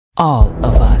All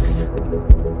of us.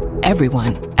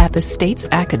 Everyone at the state's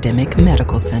academic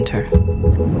medical center.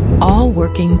 All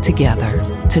working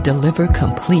together to deliver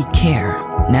complete care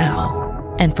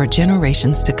now and for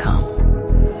generations to come.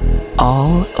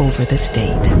 All over the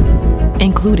state,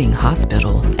 including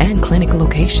hospital and clinic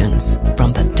locations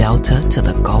from the Delta to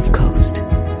the Gulf Coast.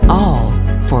 All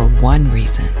for one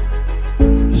reason.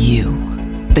 You,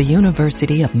 the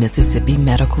University of Mississippi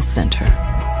Medical Center.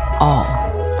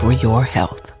 All for your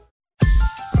health.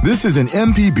 This is an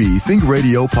MPB Think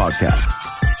Radio podcast.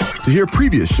 To hear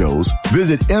previous shows,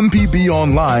 visit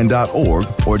mpbonline.org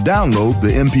or download the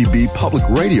MPB Public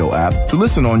Radio app to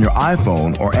listen on your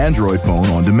iPhone or Android phone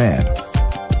on demand.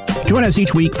 Join us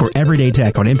each week for Everyday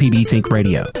Tech on MPB Think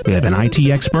Radio. We have an IT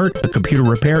expert, a computer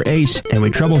repair ace, and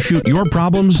we troubleshoot your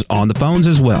problems on the phones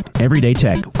as well. Everyday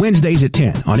Tech, Wednesdays at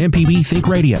 10 on MPB Think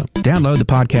Radio. Download the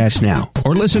podcast now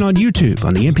or listen on YouTube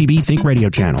on the MPB Think Radio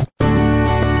channel.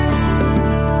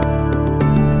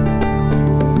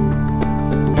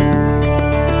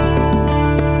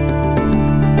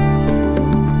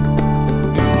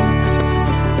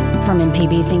 From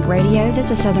MPB Think Radio,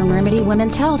 this is Southern Remedy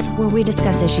Women's Health, where we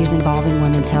discuss issues involving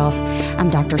women's health. I'm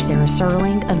Dr. Sarah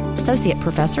Serling, Associate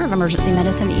Professor of Emergency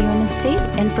Medicine at UMC,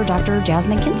 and for Dr.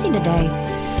 Jasmine Kinsey today.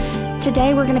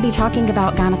 Today we're going to be talking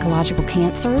about gynecological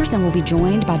cancers, and we'll be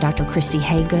joined by Dr. Christy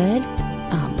Haygood,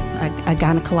 a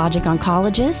gynecologic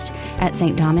oncologist at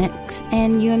St. Dominic's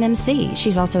and UMMC.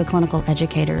 She's also a clinical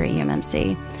educator at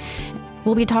UMMC.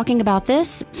 We'll be talking about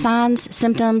this, signs,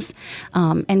 symptoms,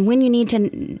 and when you need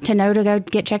to know to go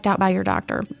get checked out by your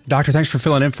doctor. Doctor, thanks for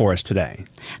filling in for us today.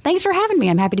 Thanks for having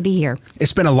me. I'm happy to be here.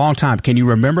 It's been a long time. Can you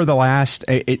remember the last,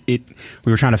 we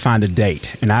were trying to find the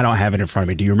date, and I don't have it in front of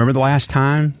me. Do you remember the last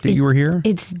time that you were here?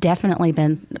 It's definitely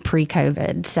been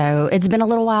pre-COVID, so it's been a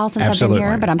little while since Absolutely. I've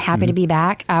been here, but I'm happy to be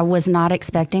back. I was not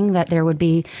expecting that there would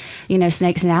be,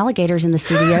 snakes and alligators in the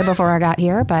studio before I got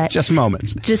here, but just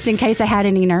moments. Just in case I had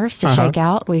any nerves to shake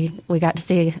out, we got to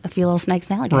see a few little snakes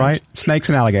and alligators. Right, snakes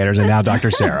and alligators, and now Dr.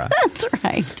 Sarah. That's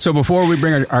right. So before we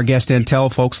bring our guest in, tell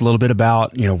folks a little bit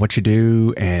about what you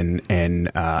do and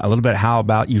a little bit how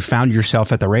about you found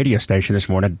yourself at the radio station this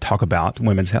morning to talk about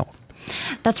women's health.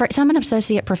 That's right. So I'm an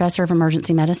associate professor of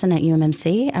emergency medicine at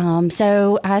UMMC.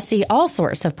 So I see all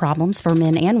sorts of problems for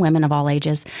men and women of all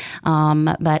ages,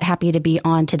 but happy to be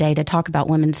on today to talk about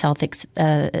women's health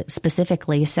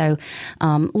specifically. So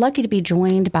lucky to be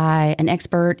joined by an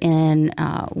expert in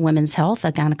women's health,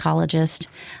 a gynecologist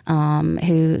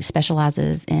who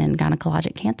specializes in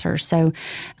gynecologic cancers. So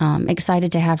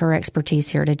excited to have her expertise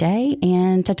here today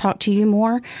and to talk to you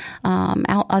more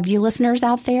of you listeners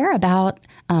out there about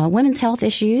women's health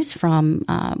issues from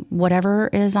whatever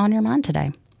is on your mind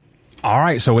today. All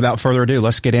right. So without further ado,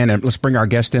 let's get in and let's bring our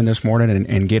guest in this morning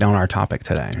and get on our topic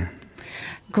today.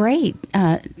 Great.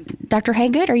 Dr.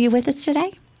 Haygood, are you with us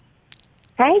today?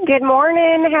 Hey, good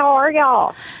morning. How are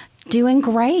y'all? Doing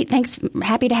great. Thanks.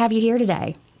 Happy to have you here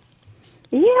today.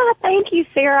 Yeah, thank you,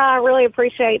 Sarah. I really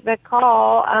appreciate the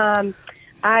call.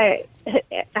 I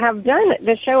have done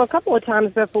the show a couple of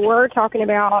times before talking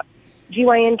about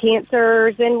GYN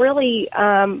cancers and really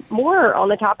more on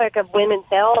the topic of women's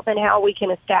health and how we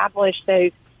can establish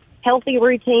those healthy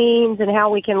routines and how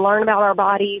we can learn about our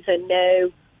bodies and know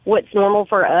what's normal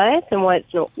for us and what's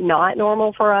not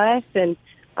normal for us. And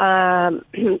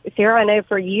Sarah, I know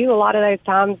for you, a lot of those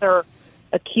times are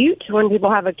acute when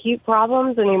people have acute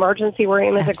problems, and the emergency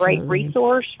room is Absolutely. a great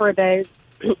resource for those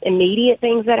immediate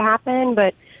things that happen.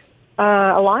 But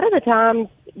a lot of the times,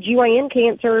 GYN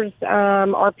cancers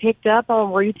are picked up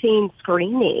on routine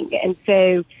screening. And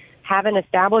so having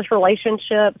established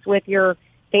relationships with your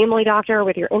family doctor,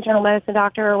 with your internal medicine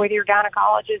doctor, with your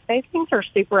gynecologist, those things are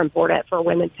super important for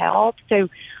women's health. So,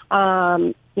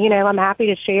 I'm happy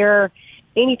to share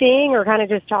anything or kind of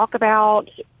just talk about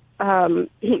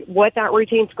what that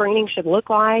routine screening should look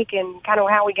like and kind of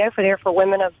how we go for there for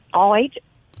women of all ages.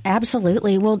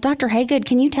 Absolutely. Well, Dr. Haygood,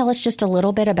 can you tell us just a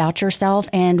little bit about yourself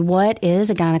and what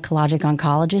is a gynecologic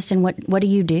oncologist and what do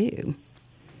you do?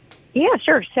 Yeah,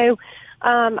 sure. So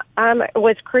I'm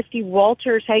with Christy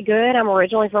Walters Haygood. I'm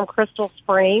originally from Crystal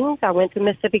Springs. I went to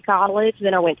Mississippi College,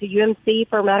 then I went to UMC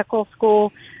for medical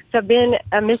school. So I've been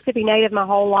a Mississippi native my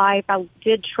whole life. I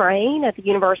did train at the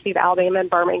University of Alabama in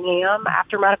Birmingham.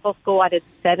 After medical school, I did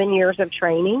 7 years of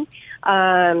training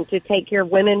to take care of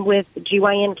women with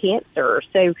GYN cancer.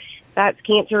 So that's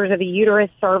cancers of the uterus,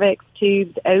 cervix,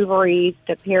 tubes, ovaries,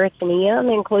 the peritoneum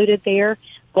included there,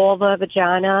 vulva,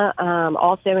 vagina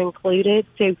also included.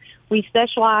 So we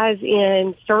specialize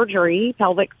in surgery,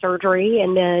 pelvic surgery,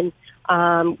 and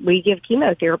then we give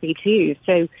chemotherapy too.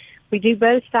 So We do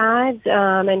both sides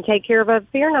and take care of a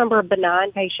fair number of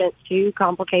benign patients too,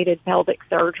 complicated pelvic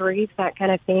surgeries, that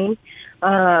kind of thing.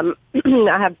 I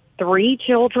have 3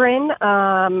 children.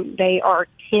 They are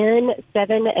 10,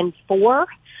 7, and 4.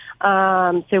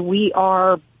 So we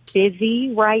are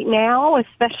busy right now,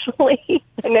 especially.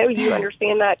 I know you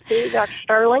understand that too, Dr.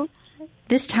 Sterling.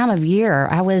 This time of year,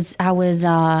 I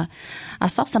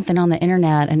saw something on the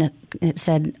internet, and it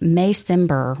said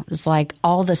May-cember is like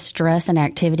all the stress and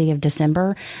activity of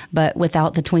December, but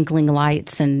without the twinkling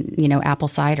lights and, apple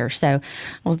cider. So I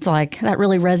was like, that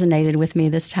really resonated with me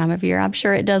this time of year. I'm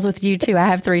sure it does with you too. I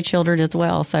have 3 children as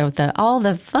well. So all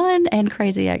the fun and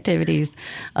crazy activities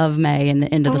of May and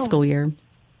the end of the school year.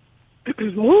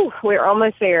 Woo, we're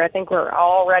almost there. I think we're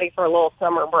all ready for a little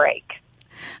summer break.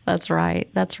 That's right.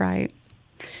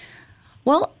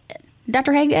 Well,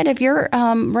 Dr. Haygood, if you're,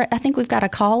 I think we've got a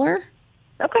caller.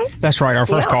 Okay. That's right. Our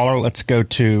first caller. Let's go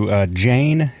to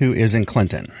Jane, who is in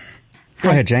Clinton. Go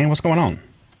ahead, Jane. What's going on?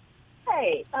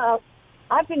 Hey,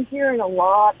 I've been hearing a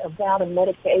lot about a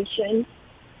medication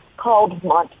called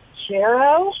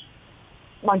Montero,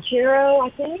 I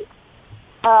think.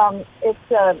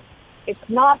 It's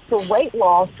not for weight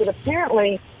loss, but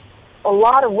apparently a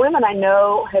lot of women I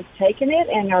know have taken it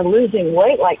and are losing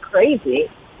weight like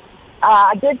crazy.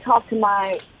 I did talk to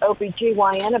my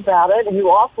OBGYN about it, who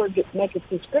offered to make a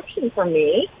prescription for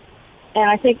me. And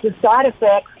I think the side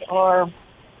effects are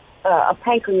a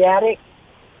pancreatic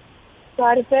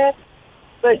side effect.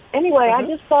 But anyway, I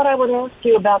just thought I would ask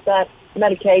you about that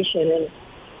medication and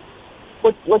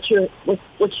what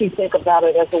you think about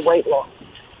it as a weight loss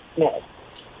med.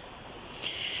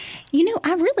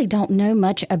 I really don't know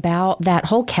much about that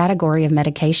whole category of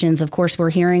medications. Of course, we're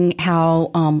hearing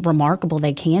how remarkable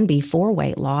they can be for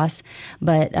weight loss,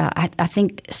 but I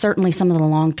think certainly some of the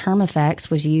long-term effects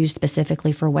was used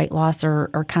specifically for weight loss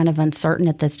are kind of uncertain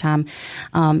at this time.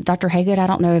 Dr. Haygood, I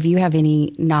don't know if you have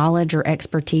any knowledge or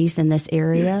expertise in this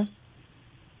area.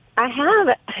 I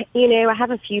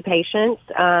have a few patients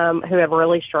who have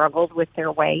really struggled with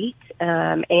their weight,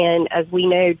 and as we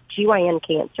know, GYN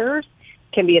cancers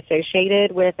can be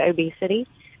associated with obesity.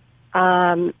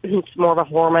 It's more of a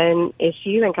hormone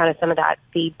issue and kind of some of that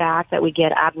feedback that we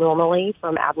get abnormally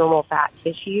from abnormal fat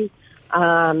tissue.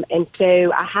 And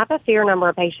so I have a fair number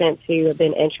of patients who have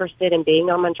been interested in being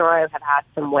on Mounjaro, have had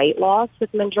some weight loss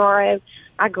with Mounjaro.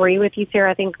 I agree with you,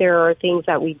 Sarah. I think there are things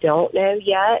that we don't know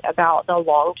yet about the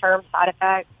long-term side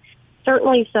effects.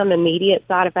 Certainly some immediate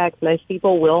side effects. Most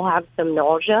people will have some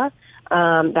nausea.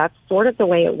 That's sort of the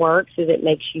way it works, is it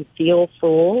makes you feel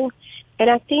full. And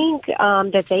I think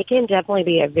that they can definitely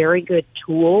be a very good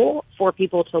tool for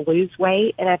people to lose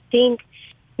weight. And I think,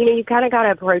 you kind of got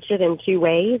to approach it in 2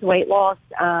 ways. Weight loss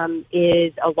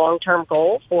is a long-term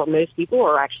goal for most people,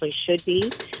 or actually should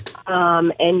be.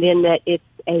 And then that it's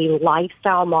a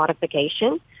lifestyle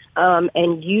modification.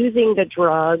 And using the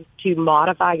drug to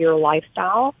modify your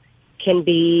lifestyle can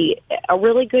be a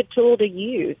really good tool to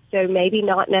use. So maybe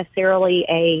not necessarily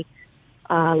a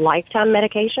lifetime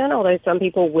medication, although some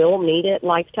people will need it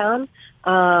lifetime,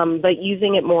 but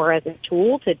using it more as a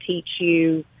tool to teach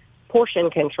you portion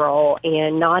control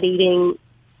and not eating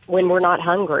when we're not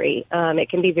hungry. It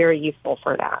can be very useful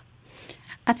for that.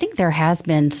 I think there has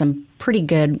been some pretty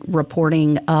good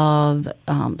reporting of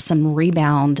some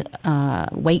rebound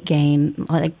weight gain,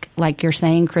 like you're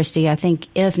saying, Christy. I think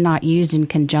if not used in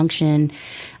conjunction,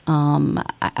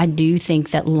 I do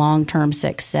think that long-term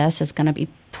success is going to be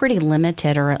pretty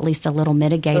limited, or at least a little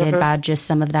mitigated by just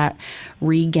some of that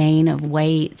regain of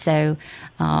weight. So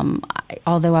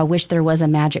although I wish there was a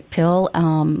magic pill,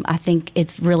 I think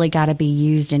it's really got to be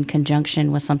used in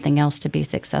conjunction with something else to be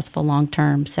successful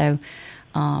long-term. So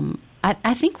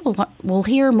I think we'll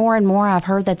hear more and more. I've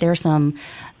heard that there's some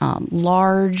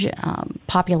large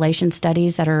population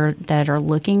studies that are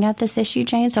looking at this issue,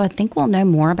 Jane. So I think we'll know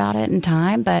more about it in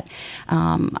time. But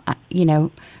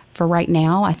for right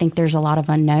now, I think there's a lot of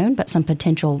unknown, but some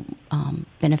potential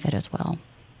benefit as well.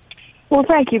 Well,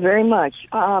 thank you very much.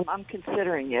 I'm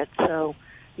considering it, so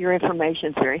your information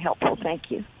is very helpful.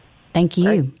 Thank you. Thank you.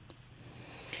 Right.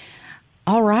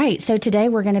 All right. So today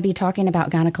we're going to be talking about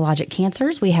gynecologic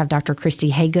cancers. We have Dr. Christy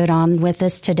Haygood on with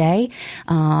us today,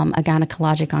 a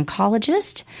gynecologic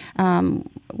oncologist.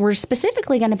 We're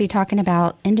specifically going to be talking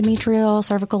about endometrial,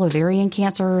 cervical, ovarian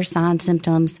cancer, signs,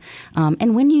 symptoms,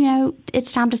 and when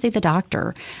it's time to see the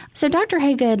doctor. So Dr.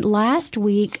 Haygood, last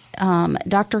week,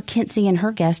 Dr. Kinsey and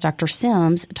her guest, Dr.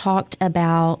 Sims, talked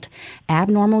about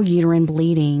abnormal uterine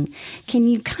bleeding. Can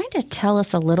you kind of tell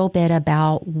us a little bit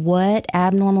about what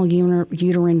abnormal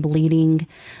uterine bleeding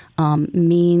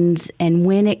means and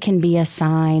when it can be a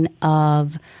sign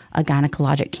of a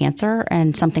gynecologic cancer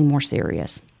and something more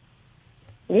serious.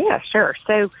 Yeah, sure.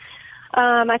 So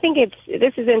I think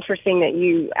this is interesting that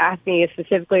you asked me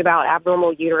specifically about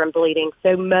abnormal uterine bleeding.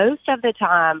 So most of the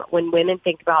time when women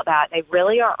think about that, they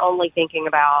really are only thinking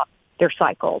about their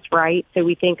cycles, right? So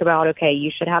we think about, okay,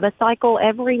 you should have a cycle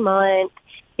every month.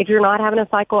 If you're not having a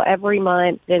cycle every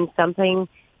month, then something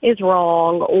is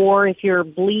wrong. Or if you're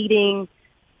bleeding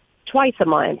twice a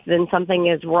month, then something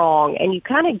is wrong. And you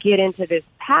kind of get into this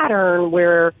pattern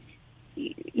where,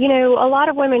 you know, a lot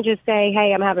of women just say,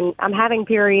 hey, I'm having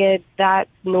periods. That's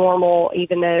normal,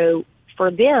 even though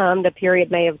for them, the period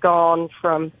may have gone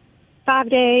from 5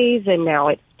 days and now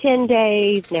it's 10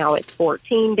 days. Now it's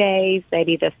 14 days.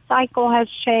 Maybe the cycle has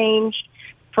changed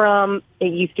from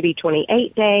it used to be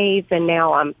 28 days and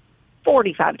now I'm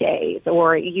 45 days,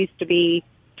 or it used to be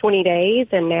 20 days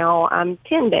and now I'm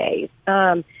 10 days.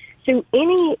 So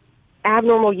any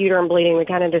abnormal uterine bleeding, we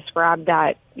kind of describe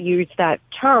that, use that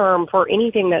term for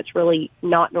anything that's really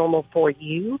not normal for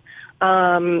you.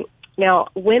 Now,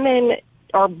 women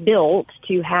are built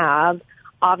to have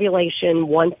ovulation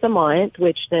once a month,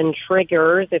 which then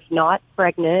triggers, if not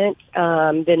pregnant,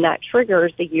 then that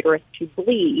triggers the uterus to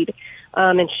bleed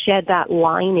and shed that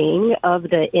lining of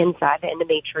the inside, the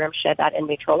endometrium, shed that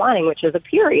endometrial lining, which is a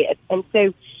period. And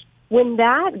so when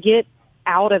that gets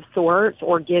out of sorts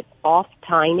or gets off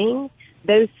timing,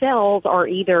 those cells are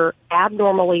either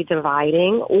abnormally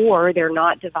dividing or they're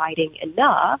not dividing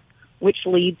enough, which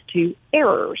leads to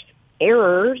errors.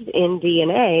 Errors in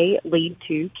DNA lead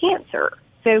to cancer.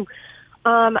 So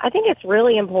I think it's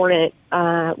really important,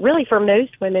 really for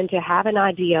most women, to have an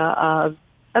idea of,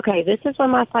 okay, this is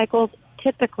when my cycles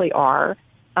typically are,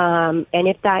 and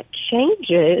if that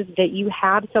changes, that you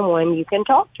have someone you can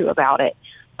talk to about it.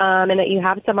 And that you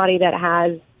have somebody that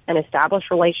has an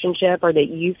established relationship or that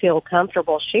you feel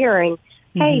comfortable sharing,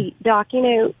 hey, doc, you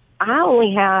know, I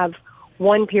only have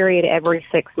one period every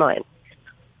 6 months.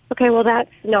 Okay, well, that's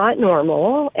not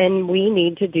normal, and we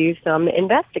need to do some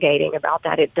investigating about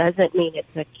that. It doesn't mean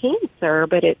it's a cancer,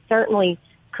 but it certainly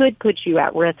could put you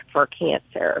at risk for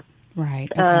cancer. Right.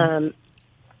 Okay.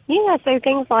 Yeah, so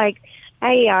things like,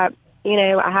 hey, you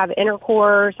know, I have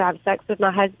intercourse, I have sex with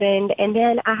my husband, and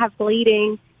then I have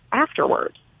bleeding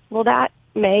afterwards. Well, that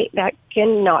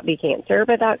cannot be cancer,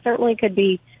 but that certainly could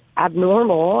be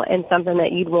abnormal and something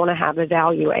that you'd want to have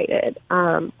evaluated.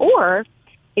 Or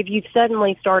if you've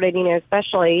suddenly started, you know,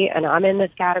 especially, and I'm in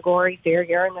this category, Sarah,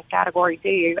 you're in this category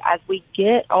too, as we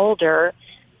get older,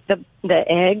 the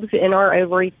eggs in our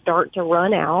ovaries start to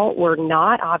run out. We're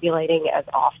not ovulating as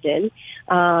often,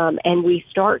 and we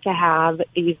start to have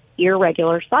these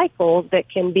irregular cycles that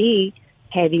can be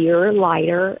heavier,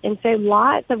 lighter. And so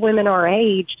lots of women our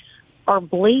age are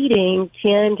bleeding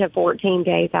 10 to 14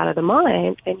 days out of the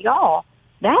month. And y'all,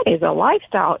 that is a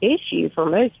lifestyle issue for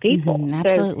most people.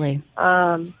 Absolutely.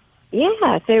 So,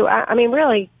 yeah. So, I mean,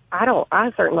 really,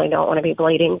 I certainly don't want to be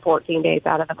bleeding 14 days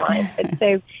out of the month. And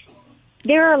so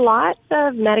there are lots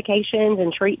of medications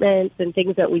and treatments and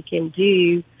things that we can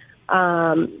do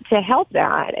to help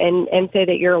that and so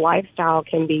that your lifestyle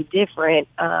can be different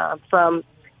from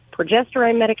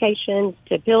progesterone medications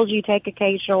to pills you take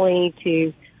occasionally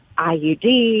to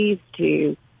IUDs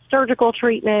to surgical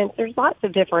treatments. There's lots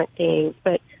of different things,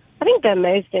 but I think the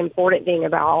most important thing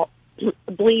about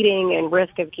bleeding and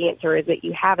risk of cancer is that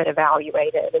you have it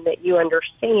evaluated and that you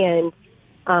understand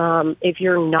if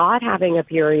you're not having a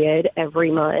period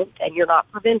every month and you're not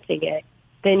preventing it,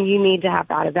 then you need to have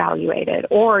that evaluated.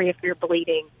 Or if you're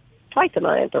bleeding twice a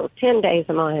month or 10 days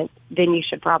a month, then you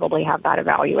should probably have that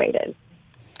evaluated.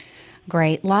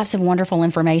 Great. Lots of wonderful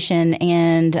information.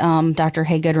 And Dr.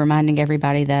 Haygood reminding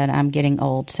everybody that I'm getting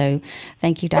old. So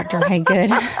thank you, Dr. Haygood,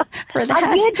 for that.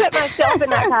 I did put myself in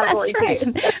that category,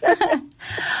 too.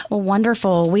 Well,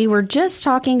 wonderful. We were just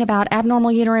talking about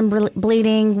abnormal uterine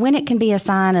bleeding, when it can be a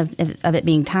sign of it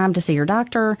being time to see your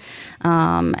doctor,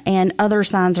 and other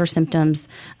signs or symptoms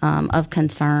of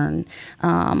concern.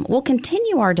 We'll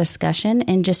continue our discussion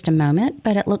in just a moment,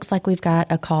 but it looks like we've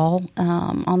got a call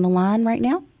on the line right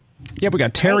now. Yeah, we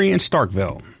got Terry in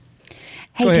Starkville.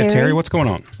 Hey, Go ahead, Terry. What's going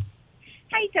on?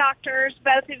 Hey, doctors,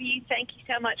 both of you, thank you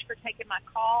so much for taking my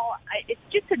call. It's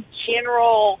just a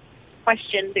general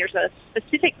question. There's a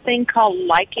specific thing called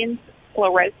lichen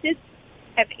sclerosis.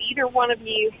 Have either one of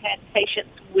you had patients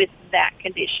with that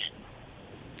condition?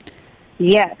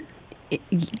 Yes.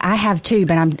 I have too,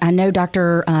 but I know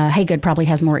Dr. Haygood probably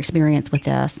has more experience with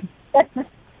this.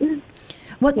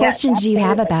 What questions do you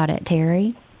have about it,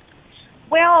 Terry?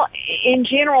 Well, in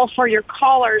general, for your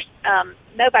callers,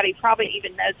 nobody probably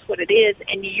even knows what it is,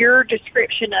 and your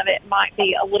description of it might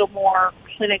be a little more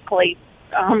clinically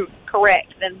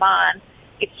correct than mine.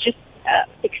 It's just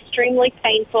extremely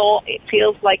painful. It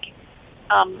feels like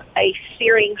a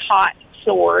searing hot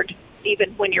sword,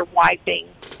 even when you're wiping,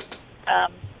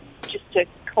 just to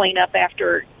clean up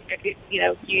after,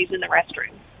 using the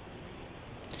restroom.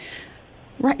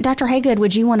 Right. Dr. Haygood,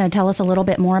 would you want to tell us a little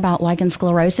bit more about lichen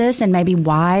sclerosis and maybe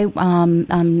why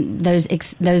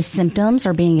those symptoms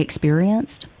are being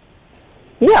experienced?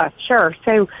 Yeah, sure.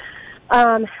 So,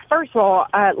 first of all,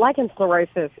 lichen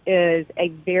sclerosis is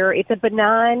it's a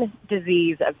benign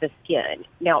disease of the skin.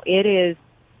 Now,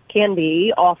 can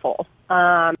be awful,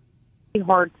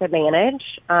 hard to manage,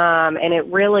 and it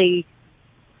really,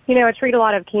 I treat a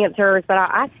lot of cancers, but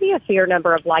I see a fair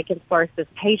number of lichen sclerosis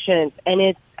patients,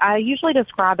 and I usually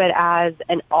describe it as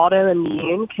an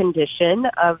autoimmune condition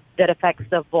that affects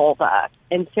the vulva.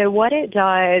 And so what it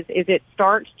does is it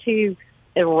starts to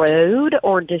erode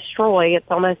or destroy. It's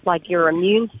almost like your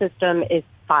immune system is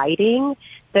fighting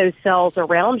those cells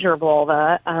around your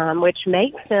vulva, which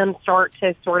makes them start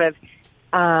to sort of,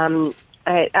 not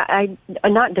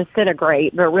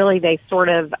disintegrate, but really they sort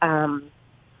of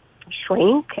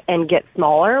shrink and get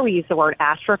smaller. We use the word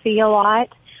atrophy a lot.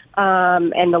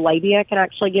 And the labia can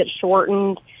actually get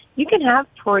shortened. You can have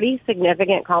pretty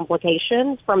significant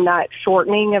complications from that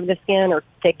shortening of the skin or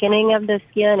thickening of the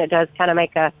skin. It does kind of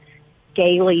make a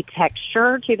scaly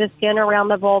texture to the skin around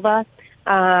the vulva.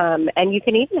 And you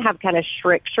can even have kind of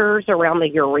strictures around the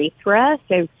urethra.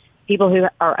 So people who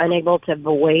are unable to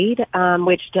void,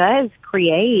 which does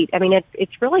create,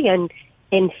 it's really an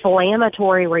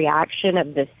inflammatory reaction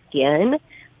of the skin.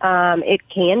 It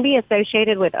can be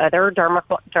associated with other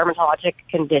dermatologic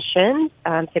conditions.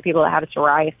 So people that have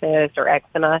psoriasis or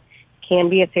eczema can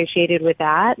be associated with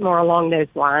that, more along those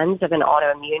lines of an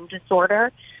autoimmune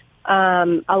disorder.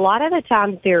 A lot of the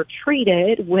times they're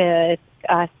treated with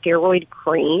steroid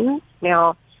creams.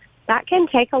 Now, that can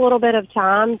take a little bit of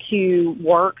time to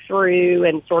work through,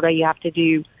 and sort of you have to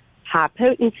do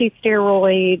high-potency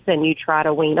steroids, and you try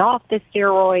to wean off the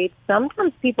steroids.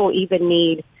 Sometimes people even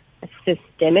need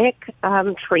systemic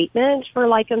treatment for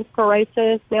lichen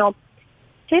sclerosis. Now,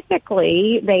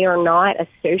 typically, they are not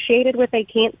associated with a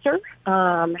cancer.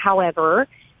 However,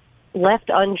 left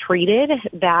untreated,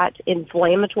 that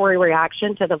inflammatory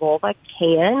reaction to the vulva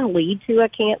can lead to a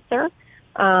cancer.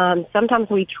 Sometimes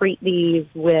we treat these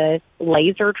with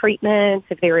laser treatments.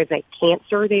 If there is a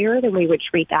cancer there, then we would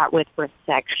treat that with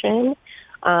resection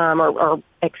or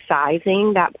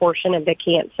excising that portion of the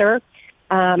cancer.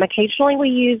 Occasionally we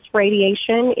use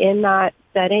radiation in that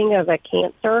setting of a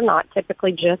cancer, not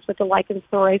typically just with the lichen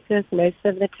sclerosis. Most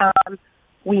of the time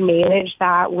we manage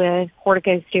that with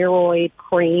corticosteroid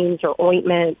creams or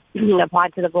ointments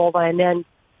applied to the vulva. And then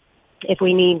if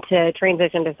we need to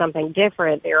transition to something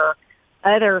different, there are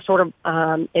other sort of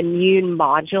immune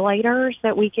modulators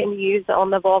that we can use on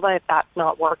the vulva if that's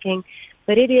not working.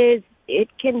 But it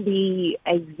can be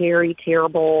a very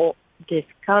terrible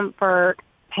discomfort,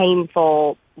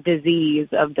 painful disease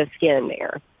of the skin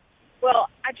there. Well,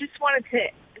 I just wanted to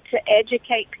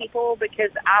educate people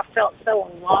because I felt so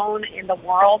alone in the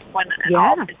world when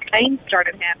all the pain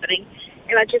started happening.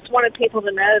 And I just wanted people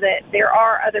to know that there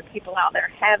are other people out there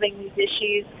having these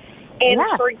issues. And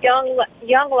for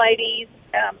young ladies,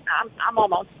 I'm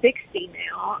almost 60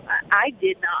 now. I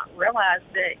did not realize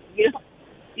that you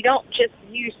don't just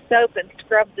use soap and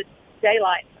scrub the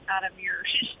daylights out of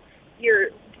your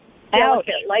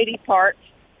delicate lady parts.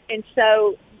 And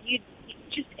so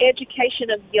just education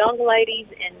of young ladies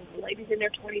and ladies in their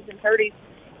 20s and 30s,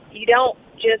 you don't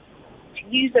just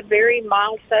use a very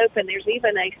mild soap, and there's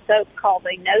even a soap called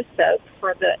a no soap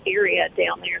for the area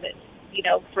down there that's,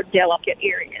 for delicate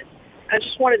areas. I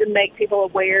just wanted to make people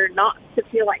aware not to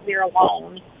feel like they're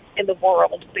alone in the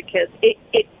world, because it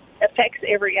affects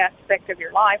every aspect of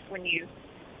your life when you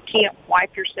can't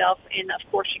wipe yourself, and of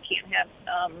course you can't have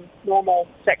normal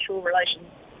sexual relations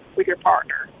with your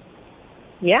partner.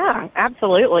 Yeah,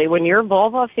 absolutely. When your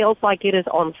vulva feels like it is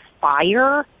on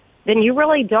fire, then you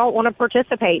really don't want to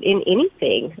participate in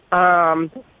anything. I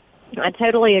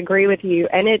totally agree with you.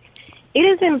 And it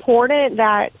is important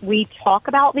that we talk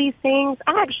about these things.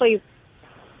 I actually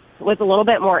was a little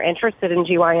bit more interested in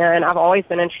GYN. I've always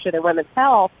been interested in women's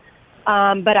health,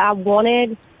 but I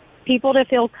wanted people to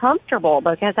feel comfortable,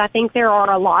 because I think there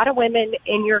are a lot of women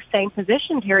in your same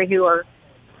position, Terry, who are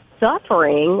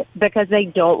suffering because they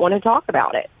don't want to talk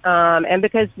about it. And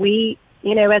because we,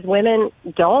 as women,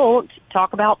 don't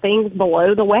talk about things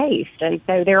below the waist. And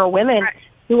so there are women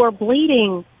who are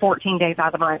bleeding 14 days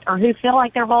out of the month, or who feel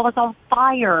like their vulva's on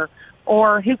fire,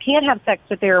 or who can't have sex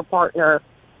with their partner.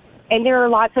 And there are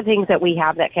lots of things that we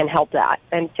have that can help that.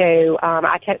 And so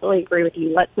I totally agree with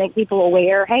you. Let's make people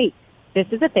aware, hey, this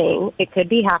is a thing. It could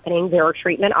be happening. There are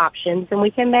treatment options, and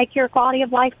we can make your quality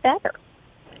of life better.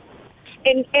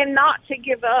 And not to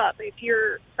give up if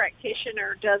your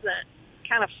practitioner doesn't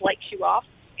kind of flakes you off.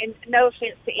 And no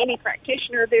offense to any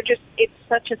practitioner, it's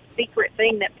such a secret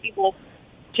thing that people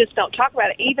just don't talk about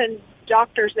it. Even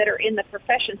doctors that are in the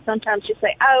profession sometimes just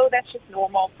say, oh, that's just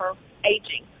normal for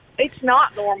aging. It's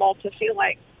not normal to feel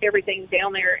like everything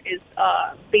down there is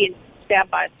being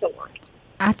stabbed by a sword.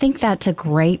 I think that's a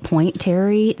great point,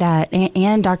 Terry,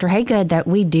 and Dr. Haygood, that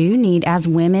we do need, as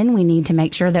women, we need to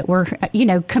make sure that we're,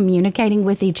 communicating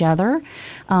with each other.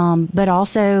 But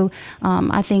also,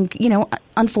 I think,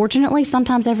 unfortunately,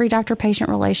 sometimes every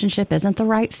doctor-patient relationship isn't the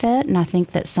right fit. And I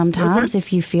think that sometimes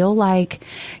if you feel like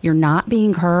you're not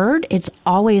being heard, it's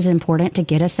always important to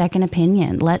get a second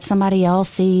opinion. Let somebody else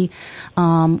see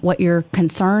what your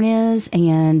concern is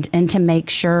and to make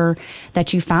sure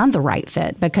that you find the right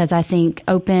fit. Because I think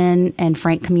open and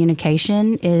frank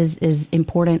communication is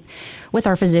important with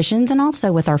our physicians and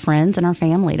also with our friends and our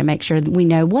family to make sure that we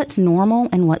know what's normal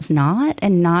and what's not,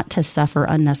 and not to suffer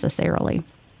unnecessarily.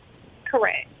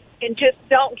 Correct. And just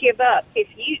don't give up. If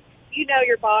you know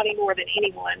your body more than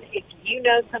anyone, if you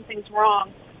know something's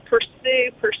wrong,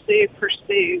 pursue.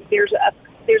 There's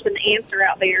an answer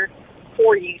out there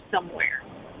for you somewhere.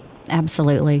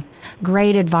 Absolutely.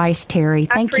 Great advice, Terry.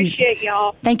 Thank you. I appreciate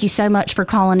y'all. Thank you so much for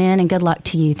calling in, and good luck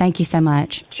to you. Thank you so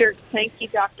much. Sure. Thank you,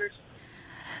 doctors.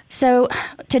 So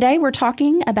today we're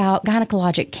talking about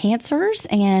gynecologic cancers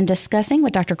and discussing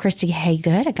with Dr. Christy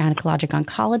Haygood, a gynecologic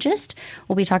oncologist.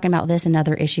 We'll be talking about this and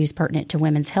other issues pertinent to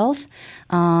women's health.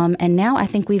 And now I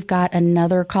think we've got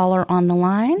another caller on the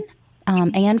line,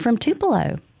 Ann from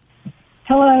Tupelo.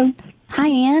 Hello. Hi,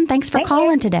 Ann. Thanks for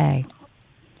calling today.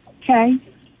 Okay.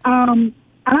 I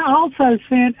also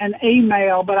sent an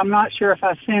email, but I'm not sure if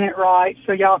I sent it right,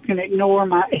 so y'all can ignore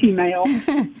my email.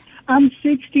 I'm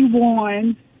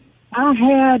 61. I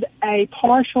had a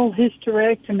partial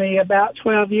hysterectomy about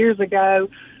 12 years ago,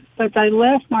 but they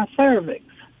left my cervix.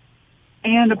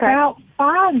 And about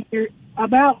 5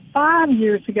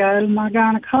 years ago, my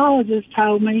gynecologist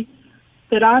told me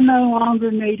that I no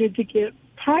longer needed to get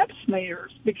pap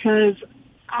smears because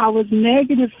I was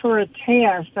negative for a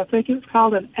test. I think it was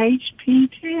called an HP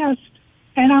test.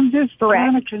 And I'm just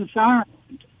kind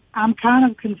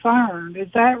of concerned.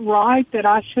 Is that right, that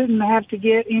I shouldn't have to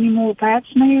get any more pap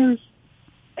smears?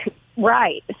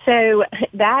 Right. So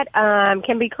that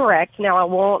can be correct. Now, I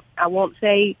won't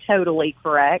say totally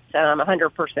correct,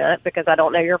 100%, because I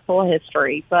don't know your full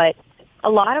history. But a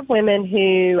lot of women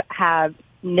who have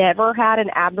never had an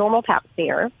abnormal pap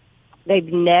smear,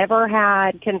 they've never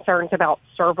had concerns about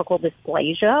cervical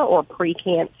dysplasia or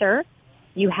precancer,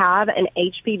 you have an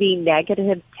HPV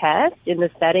negative test in the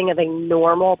setting of a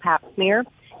normal pap smear,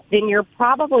 then you're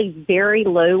probably very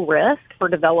low risk for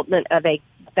development of a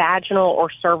vaginal or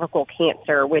cervical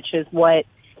cancer, which is what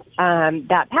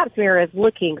that pap smear is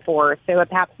looking for. So a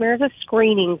pap smear is a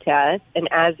screening test, and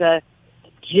as a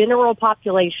general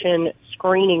population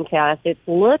screening test, it's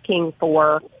looking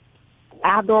for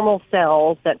abnormal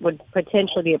cells that would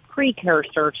potentially be a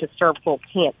precursor to cervical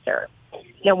cancer.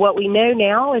 Now, what we know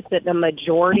now is that the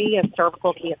majority of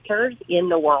cervical cancers in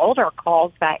the world are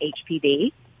caused by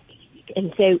HPV.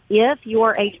 And so if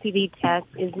your HPV test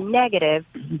is negative,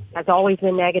 has always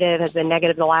been negative, has been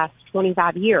negative the last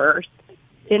 25 years,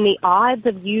 then the odds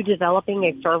of you developing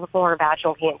a cervical or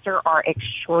vaginal cancer are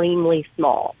extremely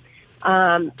small.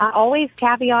 I always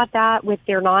caveat that with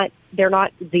they're not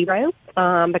zero,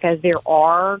 because there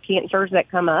are cancers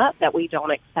that come up that we don't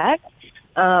expect,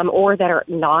 or that are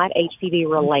not HPV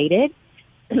related.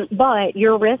 But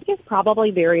your risk is probably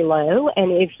very low.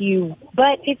 And if you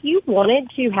wanted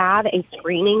to have a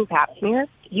screening pap smear,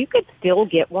 you could still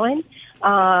get one.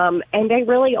 And they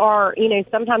really are,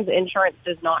 sometimes insurance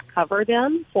does not cover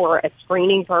them for a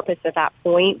screening purpose at that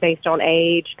point based on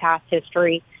age, past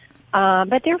history.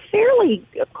 But they're fairly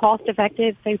cost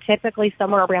effective. So typically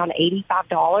somewhere around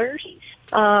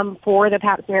 $85 for the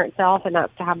pap smear itself, and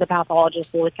that's to have the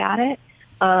pathologist look at it.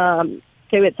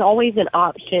 So it's always an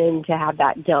option to have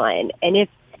that done. And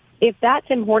if that's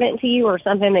important to you or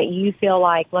something that you feel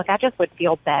like, look, I just would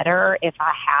feel better if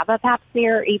I have a pap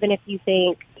smear, even if you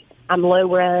think I'm low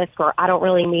risk or I don't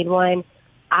really need one,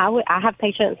 I have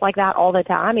patients like that all the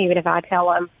time, even if I tell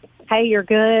them, hey, you're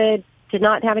good to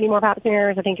not have any more pap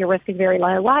smears. I think your risk is very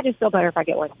low. Well, I just feel better if I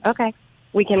get one. Okay,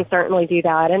 we can certainly do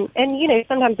that. And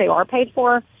sometimes they are paid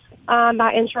for.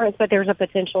 by insurance, but there's a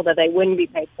potential that they wouldn't be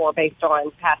paid for based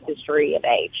on past history and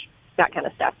age, that kind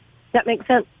of stuff. Does that make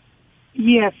sense?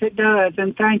 Yes, it does,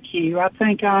 and thank you. I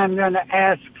think I'm going to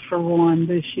ask for one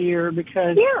this year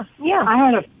because I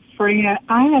had a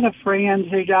friend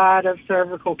who died of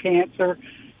cervical cancer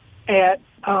at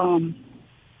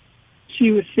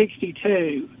she was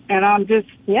 62, and I'm just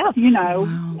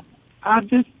I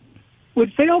just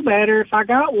would feel better if I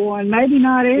got one. Maybe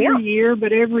not every year,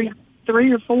 but every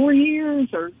 3 or 4 years,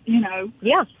 or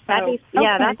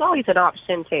that's always an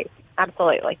option too.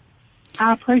 Absolutely.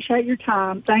 I appreciate your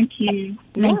time. Thank you.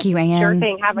 Thank you, Ann. Sure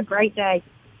thing. Have a great day.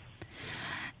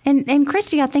 And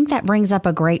Christy, I think that brings up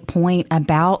a great point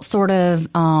about sort of,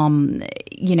 how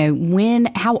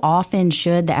often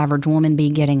should the average woman be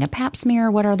getting a pap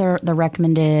smear? What are the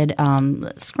recommended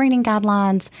screening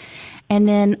guidelines? And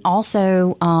then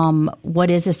also, what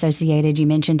is associated? You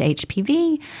mentioned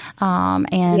HPV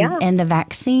and the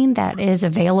vaccine that is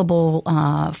available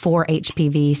for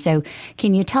HPV. So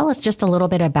can you tell us just a little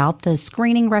bit about the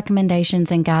screening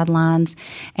recommendations and guidelines,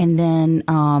 and then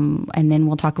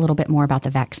we'll talk a little bit more about the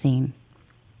vaccine?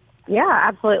 Yeah,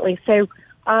 absolutely. So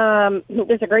this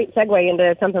is a great segue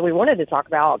into something we wanted to talk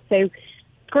about. So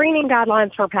screening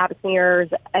guidelines for pap smears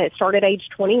start at age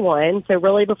 21. So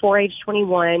really before age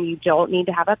 21, you don't need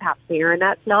to have a pap smear. And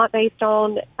that's not based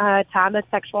on time of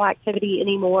sexual activity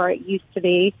anymore. It used to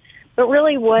be. But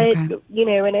really and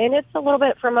it's a little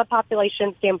bit from a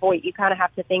population standpoint, you kind of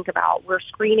have to think about. We're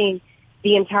screening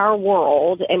the entire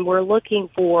world, and we're looking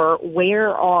for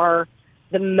where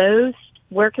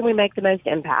can we make the most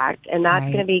impact? And that's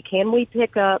going to be, can we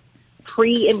pick up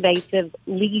pre-invasive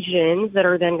lesions that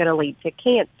are then going to lead to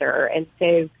cancer? And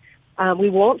so we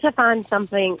want to find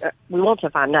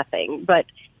nothing, but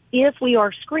if we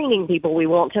are screening people, we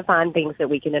want to find things that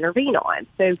we can intervene on.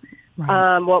 So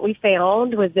what we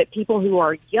found was that people who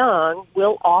are young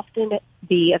will often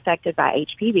be affected by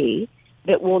HPV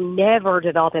that will never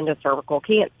develop into cervical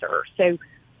cancer. So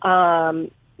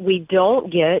we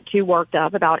don't get too worked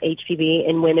up about HPV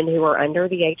in women who are under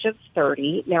the age of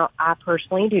 30. Now, I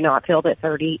personally do not feel that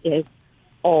 30 is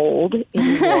old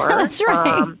anymore. That's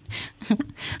right.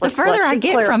 The further I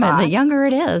get from it, the younger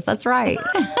it is. That's right.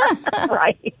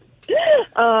 Right.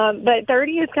 But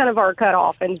 30 is kind of our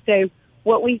cutoff. And so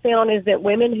what we found is that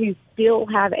women who still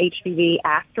have HPV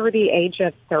after the age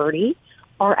of 30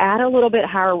 are at a little bit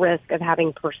higher risk of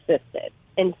having persisted.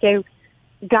 And so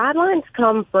guidelines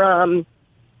come from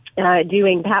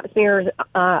doing pap smears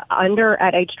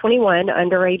at age 21,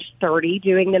 under age 30,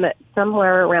 doing them at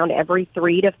somewhere around every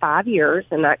 3 to 5 years,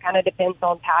 and that kind of depends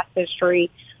on past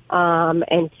history.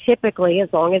 And typically,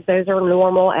 as long as those are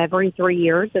normal, every 3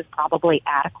 years is probably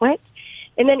adequate.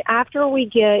 And then after we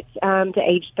get to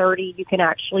age 30, you can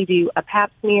actually do a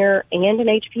pap smear and an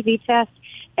HPV test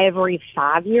every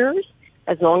 5 years,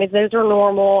 as long as those are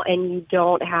normal and you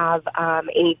don't have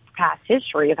any past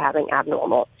history of having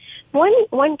abnormal.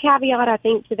 One caveat, I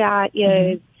think, to that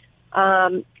is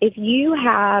if you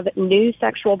have new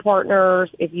sexual partners,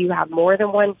 if you have more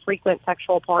than one frequent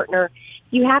sexual partner,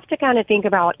 you have to kind of think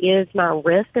about, is my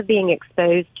risk of being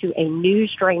exposed to a new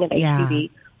strain of HPV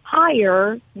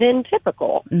higher than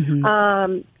typical?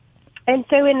 And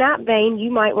so in that vein, you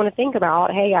might want to think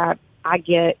about, hey,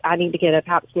 I need to get a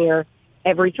pap smear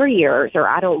every 3 years, or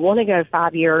I don't want to go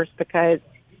 5 years because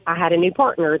I had a new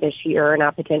partner this year and I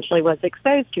potentially was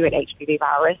exposed to an HPV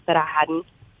virus that I hadn't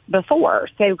before.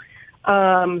 So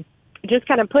just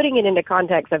kind of putting it into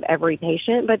context of every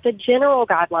patient, but the general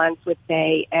guidelines would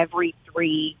say every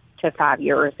 3 to 5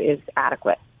 years is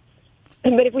adequate.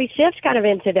 But if we shift kind of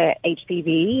into the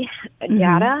HPV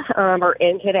data or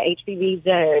into the HPV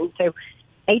zone, so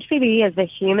HPV is the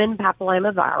human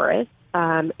papillomavirus.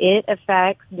 It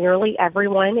affects nearly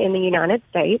everyone in the United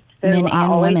States. So men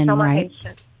and women, right?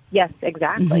 Yes,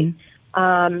 exactly.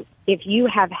 If you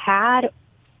have had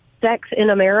sex in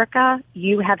America,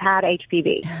 you have had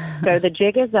HPV. So the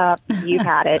jig is up. You've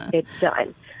had it. It's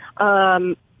done.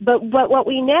 But what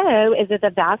we know is that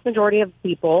the vast majority of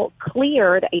people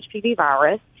clear the HPV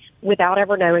virus without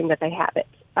ever knowing that they have it.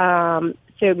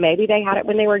 So maybe they had it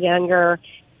when they were younger.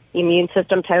 The immune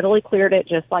system totally cleared it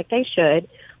just like they should.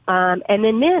 And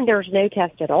then men, there's no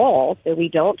test at all, so we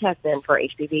don't test men for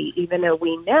HPV, even though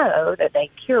we know that they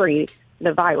carry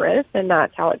the virus, and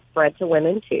that's how it spread to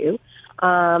women, too.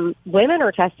 Women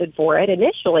are tested for it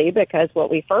initially because what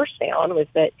we first found was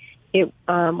that it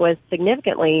was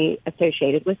significantly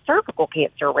associated with cervical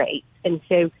cancer rates. And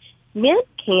so men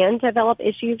can develop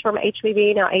issues from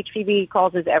HPV. Now, HPV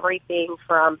causes everything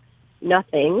from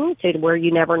nothing to where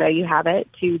you never know you have it,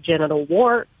 to genital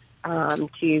warts,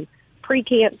 to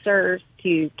precancers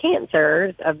to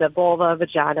cancers of the vulva,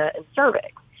 vagina, and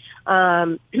cervix.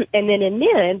 And then in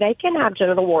men, they can have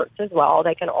genital warts as well.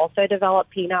 They can also develop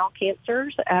penile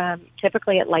cancers,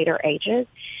 typically at later ages.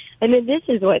 And then this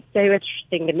is what's so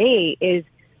interesting to me is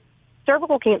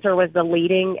cervical cancer was the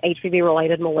leading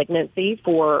HPV-related malignancy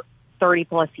for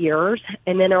 30-plus years.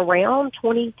 And then around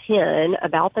 2010,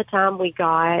 about the time we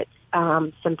got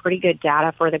some pretty good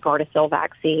data for the Gardasil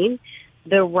vaccine,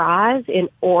 the rise in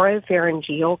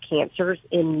oropharyngeal cancers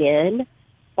in men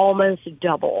almost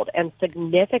doubled and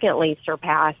significantly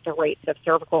surpassed the rates of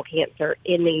cervical cancer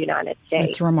in the United States.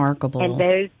 It's remarkable. And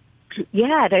those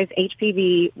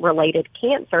HPV-related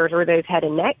cancers or those head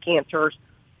and neck cancers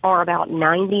are about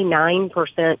 99%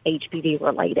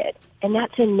 HPV-related, and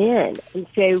that's in men. And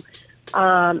so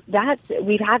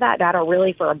we've had that data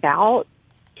really for about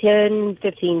 10,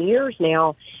 15 years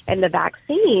now, and the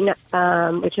vaccine,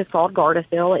 which is called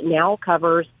Gardasil, it now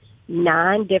covers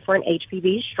 9 different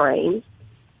HPV strains.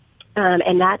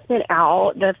 And that's been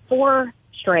out. The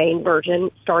 4-strain version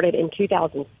started in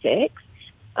 2006.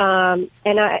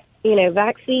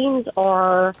 Vaccines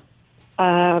are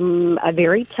a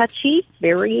very touchy,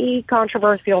 very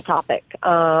controversial topic.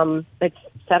 It's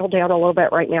settled down a little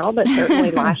bit right now, but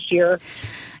certainly last year,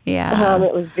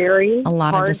 it was a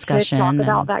lot hard of discussion to talk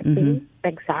about vaccines. Mm-hmm.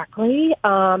 Exactly.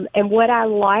 And what I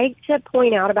like to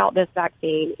point out about this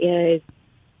vaccine is,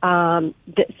 so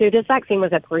this vaccine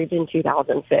was approved in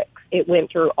 2006. It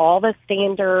went through all the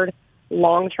standard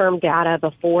long-term data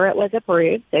before it was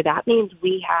approved. So that means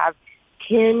we have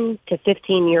 10 to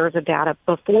 15 years of data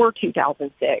before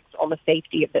 2006 on the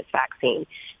safety of this vaccine.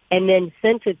 And then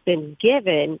since it's been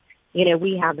given,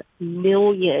 we have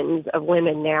millions of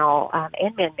women now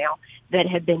and men now that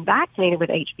have been vaccinated with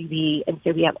HPV. And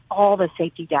so we have all the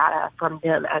safety data from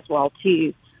them as well,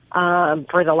 too,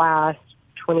 for the last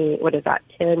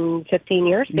 10, 15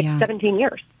 years, 17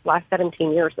 years, last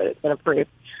 17 years that it's been approved.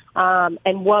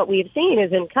 And what we've seen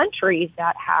is in countries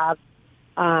that have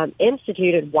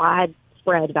instituted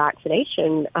widespread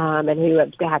vaccination and who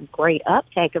have had great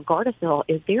uptake of Gardasil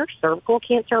is their cervical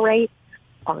cancer rates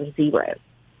are 0.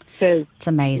 So it's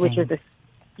amazing. Which is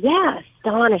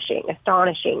astonishing.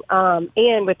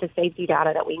 And with the safety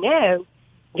data that we know,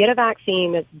 get a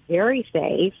vaccine that's very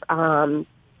safe,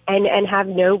 and have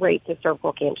no rates of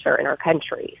cervical cancer in our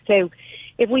country. So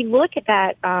if we look at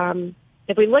that,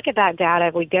 data,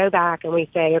 if we go back and we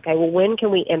say, okay, well, when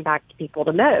can we impact people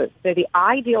the most? So the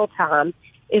ideal time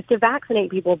is to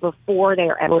vaccinate people before they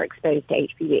are ever exposed to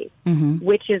HPV,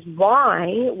 which is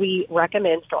why we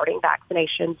recommend starting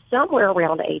vaccination somewhere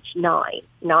around age 9.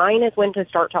 9 is when to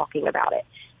start talking about it.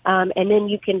 And then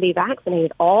you can be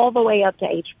vaccinated all the way up to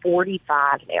age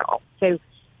 45 now. So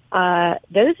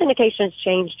those indications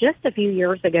changed just a few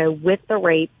years ago with the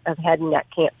rate of head and neck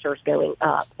cancers going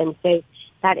up. And so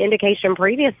that indication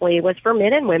previously was for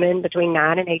men and women between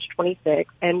 9 and age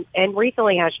 26 and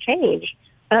recently has changed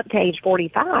up to age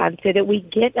 45 so that we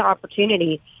get the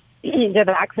opportunity to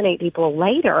vaccinate people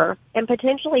later and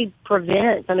potentially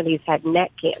prevent some of these head and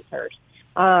neck cancers.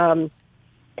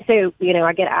 So,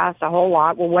 I get asked a whole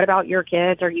lot, well, what about your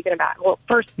kids? Are you going to vaccinate? Well,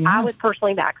 first, I was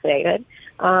personally vaccinated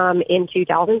in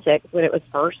 2006 when it was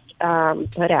first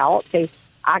put out. So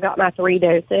I got my 3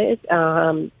 doses.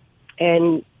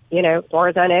 And, as far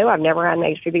as I know, I've never had an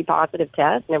HPV positive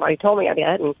test. Nobody told me I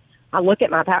did. And I look at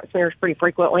my pap smears pretty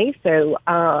frequently. So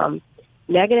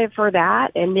negative for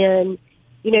that. And then,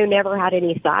 never had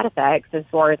any side effects as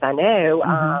far as I know.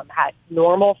 Had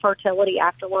normal fertility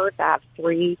afterwards. I have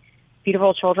 3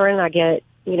 beautiful children. I get,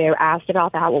 asked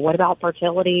about that. Well, what about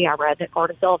fertility? I read that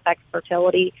Gardasil affects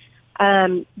fertility.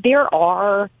 There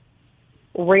are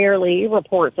rarely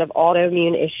reports of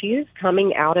autoimmune issues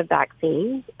coming out of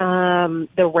vaccines.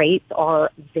 The rates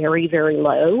are very, very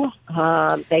low.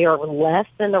 They are less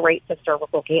than the rates of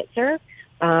cervical cancer.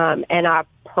 And I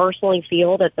personally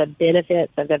feel that the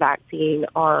benefits of the vaccine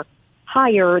are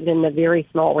higher than the very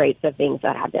small rates of things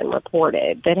that have been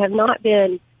reported that have not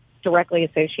been directly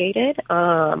associated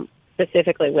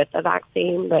specifically with the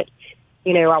vaccine. But,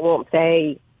 I won't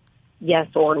say yes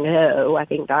or no. I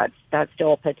think that's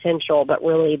still a potential, but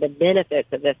really the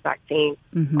benefits of this vaccine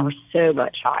are so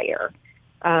much higher.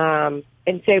 And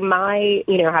so I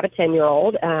have a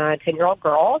 10-year-old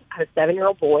girl, I have a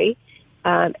 7-year-old boy,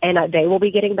 and they will be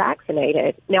getting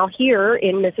vaccinated. Now here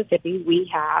in Mississippi,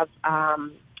 we have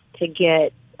to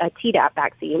get a Tdap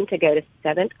vaccine to go to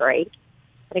 7th grade.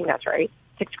 I think that's right.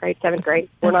 6th grade, 7th grade.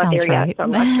 We're not there yet, so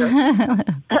I'm not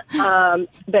sure.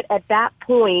 But at that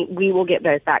point, we will get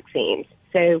both vaccines.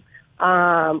 So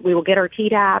we will get our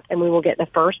Tdap, and we will get the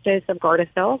first dose of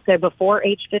Gardasil. So before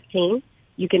age 15,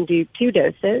 you can do 2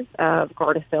 doses of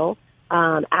Gardasil.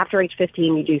 After age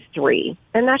 15, you do 3.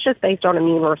 And that's just based on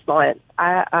immune response.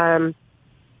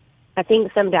 I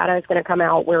think some data is going to come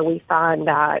out where we find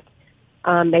that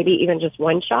maybe even just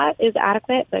 1 shot is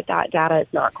adequate, but that data is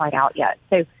not quite out yet.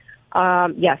 So,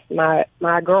 yes,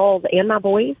 my girls and my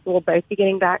boys will both be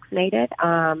getting vaccinated.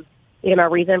 My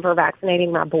reason for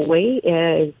vaccinating my boy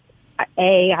is,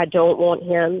 I don't want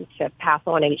him to pass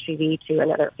on HPV to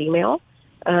another female.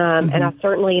 And I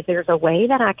certainly, if there's a way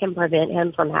that I can prevent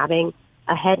him from having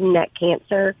a head and neck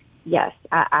cancer, yes,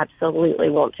 I absolutely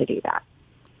want to do that.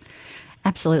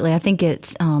 Absolutely. I think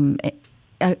it's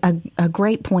a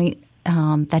great point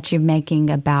that you're making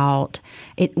about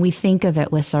it. We think of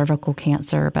it with cervical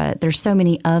cancer, but there's so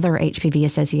many other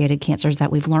HPV-associated cancers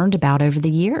that we've learned about over the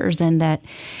years, and that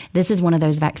this is one of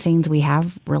those vaccines we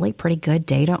have really pretty good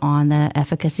data on the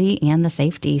efficacy and the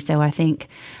safety. So I think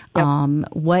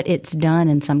what it's done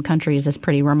in some countries is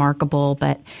pretty remarkable.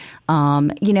 But,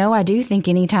 I do think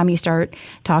anytime you start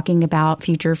talking about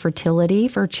future fertility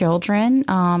for children,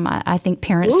 I think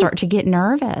parents start to get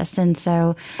nervous. And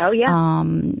so,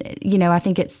 I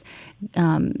think it's,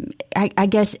 I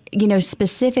guess,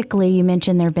 specifically you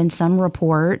mentioned there have been some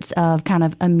reports of kind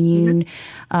of immune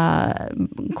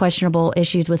questionable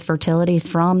issues with fertility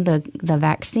from the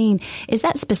vaccine. Is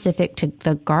that specific to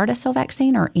the Gardasil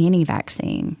vaccine or any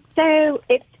vaccine? So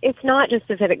it's not just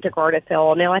specific to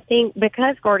Gardasil. Now, I think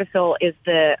because Gardasil is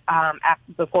the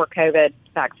before COVID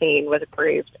vaccine was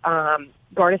approved,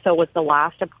 Gardasil was the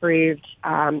last approved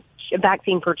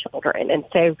vaccine for children, and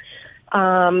so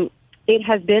it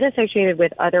has been associated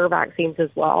with other vaccines as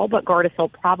well. But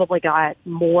Gardasil probably got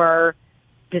more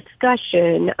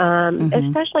discussion,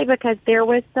 especially because there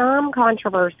was some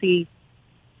controversy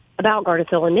about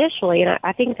Gardasil initially, and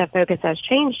I think the focus has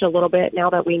changed a little bit now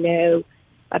that we know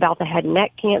about the head and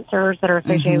neck cancers that are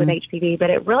associated with HPV, but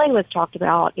it really was talked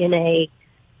about in this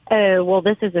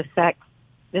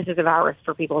is a virus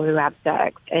for people who have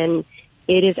sex. And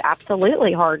it is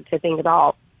absolutely hard to think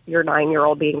about your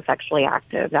 9-year-old being sexually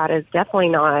active. That is definitely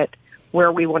not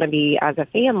where we want to be as a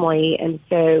family. And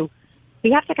so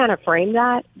we have to kind of frame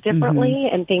that differently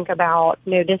and think about,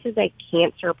 this is a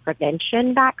cancer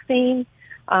prevention vaccine.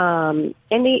 And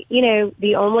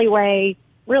the only way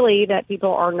really that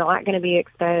people are not going to be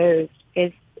exposed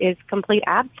is complete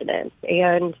abstinence.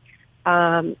 And,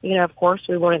 of course,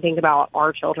 we want to think about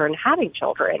our children having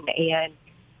children and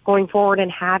going forward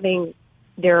and having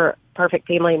their perfect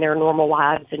family and their normal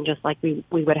lives, and just like we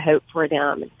would hope for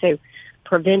them. And so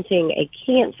preventing a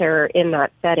cancer in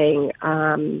that setting,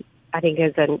 I think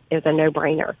is a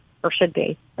no-brainer, or should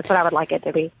be. That's what I would like it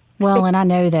to be. Well, and I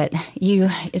know that you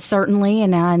certainly,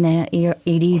 and I in the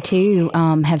ED too,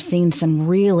 have seen some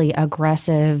really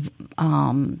aggressive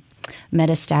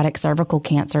metastatic cervical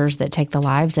cancers that take the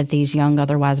lives of these young,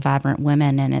 otherwise vibrant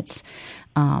women, and it's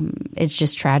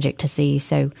just tragic to see.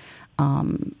 So,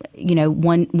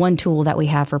 one tool that we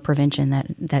have for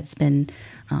prevention that's been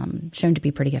shown to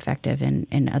be pretty effective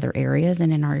in other areas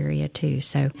and in our area too.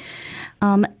 So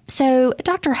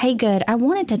Dr. Haygood, I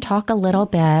wanted to talk a little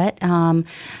bit.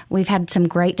 We've had some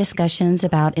great discussions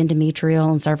about endometrial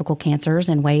and cervical cancers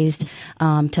and ways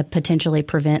to potentially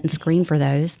prevent and screen for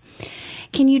those.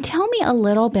 Can you tell me a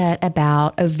little bit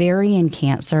about ovarian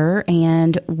cancer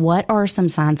and what are some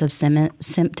signs of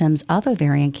symptoms of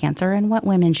ovarian cancer and what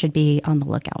women should be on the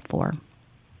lookout for?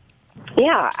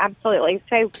 Yeah, absolutely.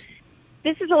 So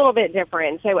this is a little bit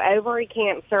different. So ovary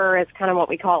cancer is kind of what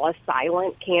we call a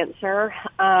silent cancer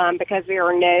because there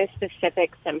are no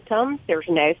specific symptoms. There's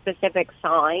no specific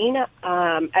sign.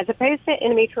 As opposed to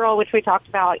endometrial, which we talked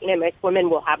about, most women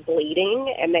will have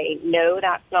bleeding and they know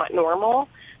that's not normal.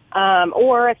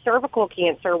 Or a cervical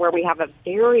cancer where we have a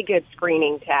very good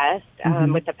screening test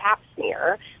with the pap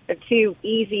smear. The two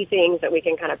easy things that we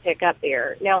can kind of pick up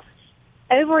there. Now,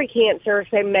 ovary cancer,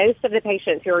 so most of the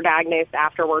patients who are diagnosed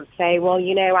afterwards say, well,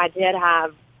 I did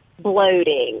have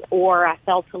bloating, or I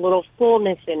felt a little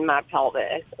fullness in my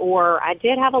pelvis, or I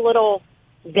did have a little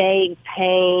vague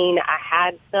pain, I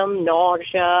had some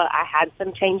nausea, I had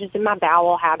some changes in my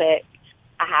bowel habit,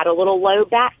 I had a little low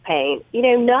back pain.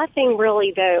 Nothing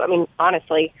really, though. I mean,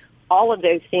 honestly, all of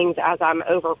those things as I'm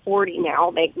over 40 now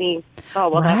make me,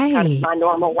 that's kind of my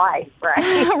normal life, right?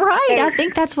 Right. So, I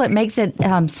think that's what makes it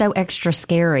so extra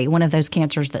scary, one of those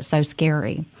cancers that's so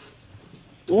scary.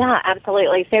 Yeah,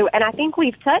 absolutely. So, and I think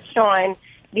we've touched on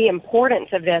the importance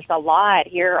of this a lot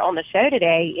here on the show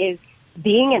today, is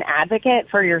being an advocate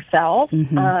for yourself,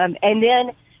 and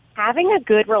then having a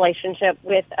good relationship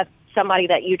with somebody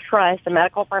that you trust, a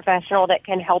medical professional that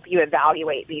can help you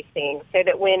evaluate these things, so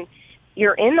that when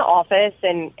you're in the office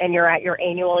and you're at your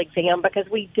annual exam, because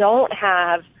we don't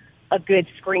have a good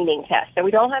screening test. So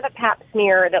we don't have a pap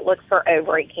smear that looks for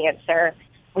ovary cancer.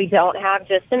 We don't have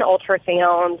just an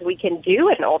ultrasound. We can do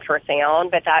an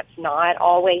ultrasound, but that's not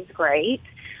always great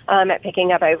at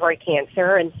picking up ovary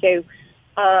cancer. And so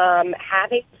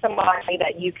having somebody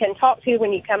that you can talk to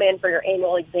when you come in for your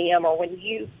annual exam, or when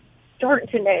you start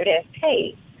to notice,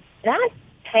 hey, that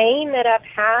pain that I've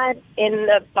had in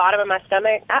the bottom of my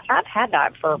stomach, I've had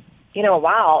that for, a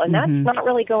while, and that's not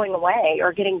really going away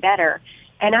or getting better.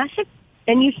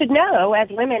 And you should know, as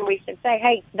women, we should say,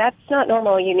 hey, that's not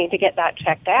normal. You need to get that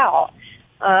checked out.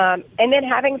 And then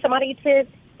having somebody to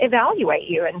evaluate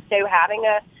you. And so having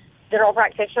a general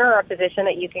practitioner or a physician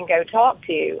that you can go talk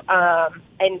to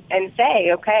and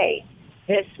say, okay,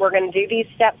 we're going to do these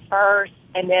steps first,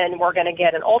 and then we're going to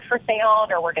get an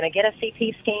ultrasound, or we're going to get a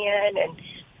CT scan.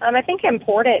 And I think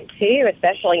important, too,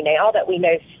 especially now that we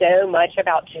know so much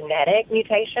about genetic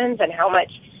mutations and how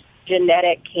much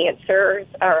genetic cancers,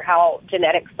 or how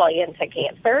genetics play into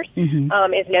cancers,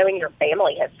 is knowing your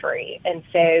family history. And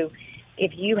so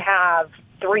if you have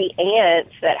 3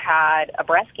 aunts that had a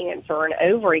breast cancer or an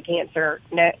ovary cancer,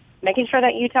 making sure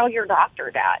that you tell your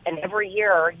doctor that. And every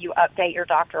year you update your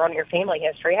doctor on your family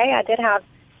history. Hey, I did have,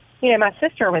 my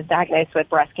sister was diagnosed with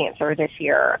breast cancer this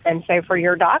year. And so for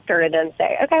your doctor to then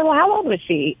say, okay, well, how old was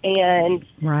she? And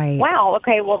wow,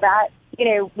 okay, well, that,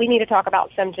 we need to talk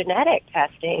about some genetic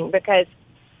testing, because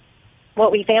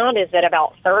what we found is that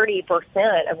about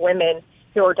 30% of women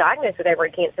who are diagnosed with ovary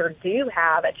cancer do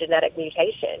have a genetic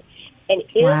mutation. And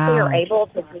if we are able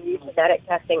to do genetic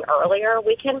testing earlier,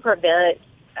 we can prevent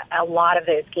a lot of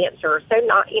those cancers. So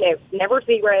not, never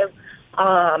zero,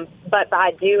 but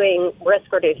by doing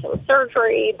risk-reducing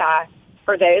surgery,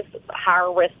 for those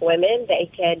higher-risk women,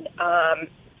 they can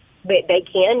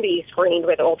be screened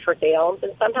with ultrasounds,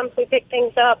 and sometimes we pick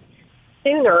things up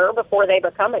sooner before they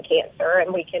become a cancer,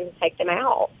 and we can take them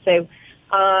out. So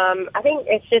I think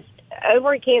it's just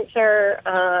ovary cancer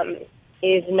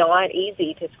is not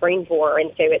easy to screen for, and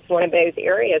so it's one of those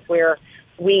areas where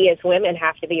we as women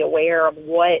have to be aware of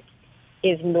what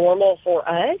is normal for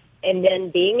us, and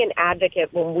then being an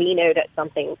advocate when we know that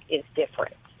something is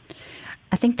different.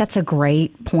 I think that's a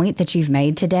great point that you've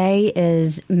made today,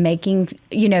 is making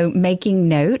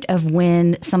note of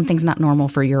when something's not normal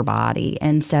for your body.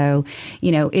 And so,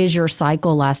 is your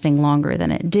cycle lasting longer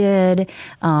than it did?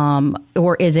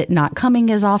 Or is it not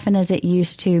coming as often as it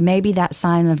used to? Maybe that's a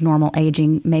sign of normal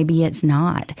aging. Maybe it's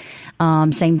not.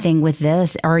 Same thing with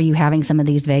this. Are you having some of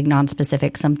these vague,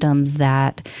 nonspecific symptoms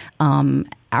that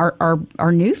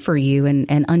are new for you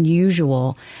and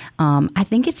unusual? I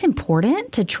think it's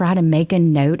important to try to make a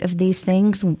note of these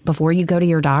things before you go to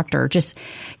your doctor. Just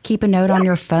keep a note on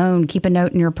your phone, keep a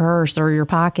note in your purse or your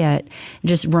pocket,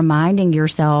 just reminding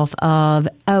yourself of,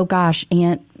 oh gosh,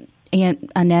 Aunt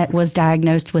Annette was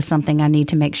diagnosed with something. I need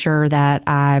to make sure that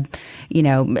I,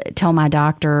 tell my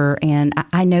doctor. And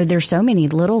I know there's so many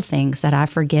little things that I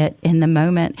forget in the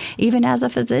moment. Even as a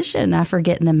physician, I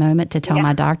forget in the moment to tell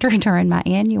my doctor during my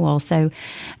annual. So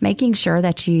making sure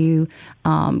that you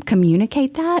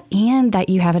communicate that, and that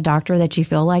you have a doctor that you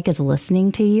feel like is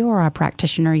listening to you, or a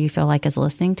practitioner you feel like is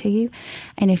listening to you.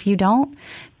 And if you don't,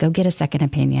 go get a second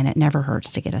opinion. It never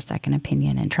hurts to get a second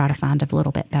opinion and try to find a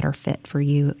little bit better fit for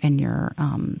you and your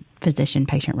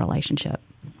physician-patient relationship.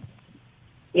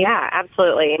 Yeah,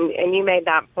 absolutely. And you made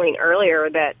that point earlier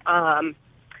that,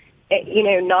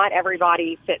 not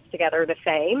everybody fits together the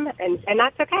same, and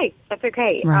that's okay. That's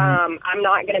okay. Right. I'm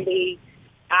not going to be,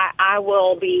 I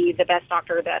will be the best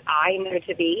doctor that I know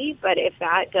to be, but if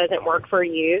that doesn't work for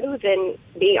you, then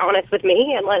be honest with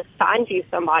me, and let's find you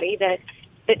somebody that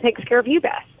takes care of you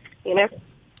best,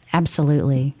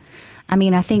 Absolutely. I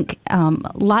mean, I think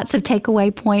lots of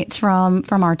takeaway points from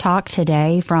our talk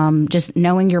today, from just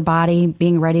knowing your body,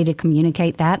 being ready to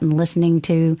communicate that, and listening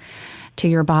to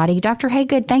your body. Dr.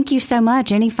 Haygood, thank you so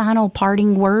much. Any final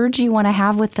parting words you want to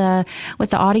have with the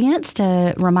audience,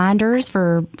 to reminders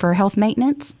for health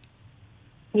maintenance?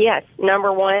 Yes.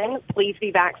 Number 1, please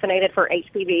be vaccinated for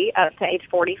HPV up to age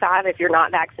 45. If you're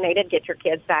not vaccinated, get your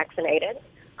kids vaccinated.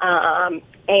 And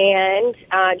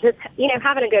just,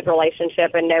 having a good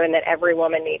relationship and knowing that every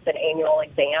woman needs an annual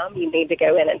exam. You need to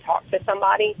go in and talk to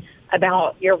somebody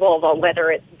about your vulva, whether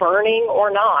it's burning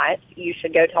or not. You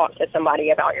should go talk to somebody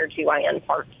about your GYN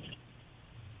parts.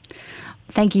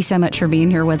 Thank you so much for being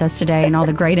here with us today and all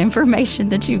the great information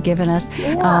that you've given us.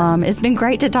 Yeah. It's been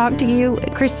great to talk to you.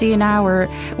 Christy and I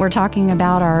we're talking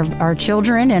about our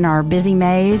children and our busy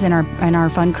Mays and our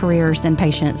fun careers and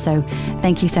patients. So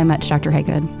thank you so much, Dr.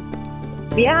 Haygood.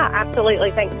 Yeah,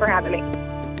 absolutely. Thanks for having me.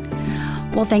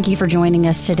 Well, thank you for joining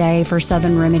us today for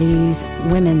Southern Remedies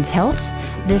Women's Health.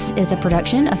 This is a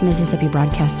production of Mississippi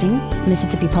Broadcasting,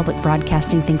 Mississippi Public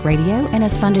Broadcasting Think Radio, and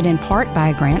is funded in part by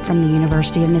a grant from the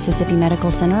University of Mississippi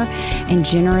Medical Center and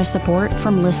generous support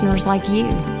from listeners like you.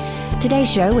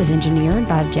 Today's show was engineered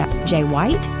by Jay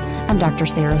White. I'm Dr.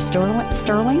 Sarah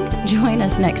Sterling. Join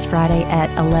us next Friday at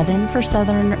 11 for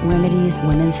Southern Remedies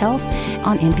Women's Health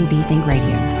on MPB Think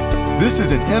Radio. This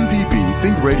is an MPB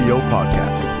Think Radio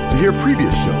podcast. To hear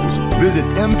previous shows, visit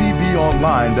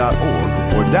mpbonline.org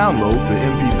or download the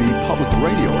MPB Public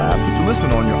Radio app to listen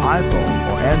on your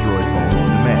iPhone or Android phone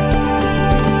on